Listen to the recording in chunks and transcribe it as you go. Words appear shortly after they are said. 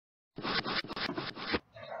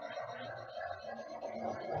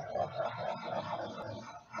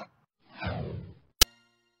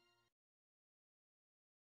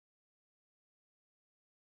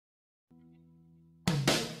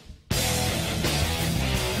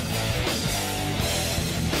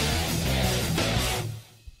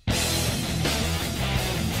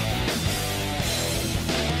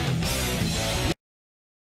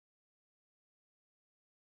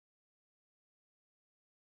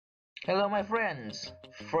Hello, my friends.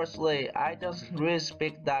 Firstly, I don't really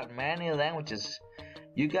speak that many languages.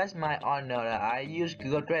 You guys might all know that I use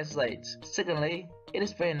Google Translate. Secondly, it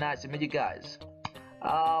is very nice to meet you guys.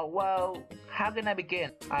 How can I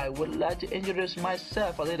begin? I would like to introduce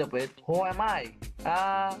myself a little bit. Who am I?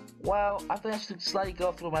 I think I should slightly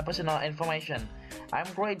go through my personal information. I'm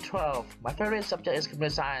grade 12. My favorite subject is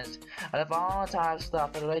computer science. I love all types of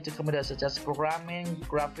stuff related to computers such as programming,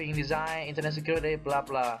 graphic design, internet security, blah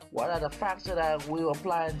blah. What are the factors that I will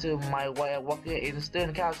apply to my way of working in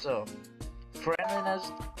student council?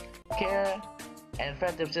 Friendliness, care, and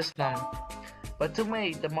effective system. But to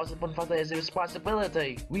me, the most important factor is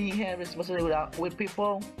responsibility. We have responsibility with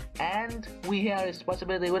people, and we have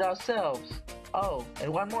responsibility with ourselves. Oh,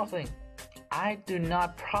 and one more thing. I do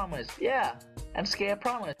not promise. Yeah, I'm scared.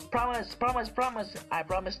 Promise. Promise. I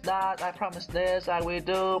promise that. I promise this. I will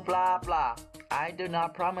do. Blah blah. I do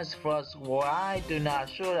not promise first. Why I do not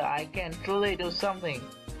sure that I can truly do something.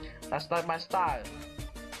 That's not my style.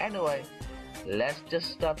 Anyway, let's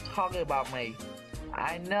just stop talking about me.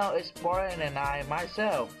 I know it's boring and I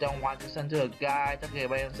myself don't want to listen to a guy talking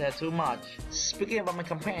about himself too much. Speaking about my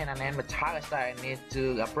campaign and the targets that I need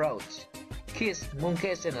to approach. Kids,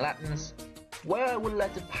 mooncakes and Latins. Well, I would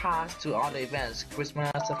like to pass to all the events,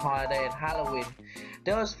 Christmas, holiday and Halloween.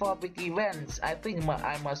 Those 4 big events, I think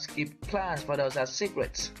I must keep plans for those as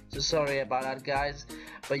secrets. So sorry about that guys,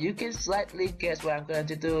 but you can slightly guess what I'm going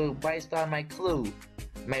to do based on my clue.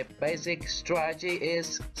 My basic strategy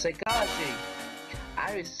is psychology.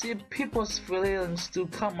 I receive people's feelings to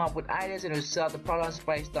come up with ideas and resolve the problems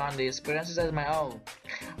based on the experiences as my own.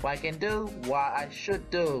 What I can do, what I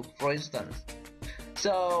should do, for instance.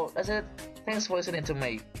 So that's it. Thanks for listening to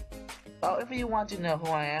me. Oh, if you want to know who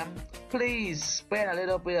I am, please spend a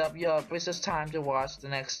little bit of your precious time to watch the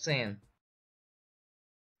next scene.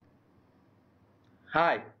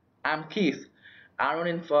 Hi, I'm Keith. I'm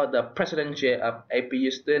running for the presidency of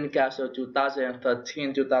APU Student Council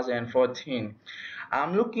 2013-2014.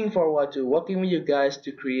 I'm looking forward to working with you guys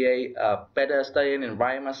to create a better studying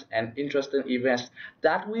environments and interesting events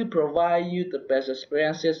that will provide you the best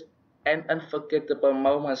experiences and unforgettable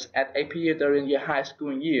moments at APU during your high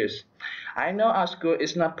school years. I know our school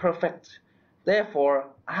is not perfect. Therefore,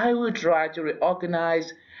 I will try to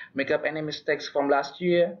reorganize, make up any mistakes from last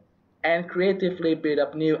year, and creatively build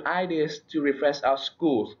up new ideas to refresh our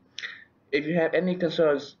schools. If you have any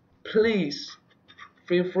concerns, please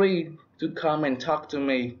feel free to come and talk to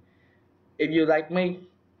me. If you like me,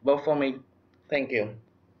 vote for me. Thank you.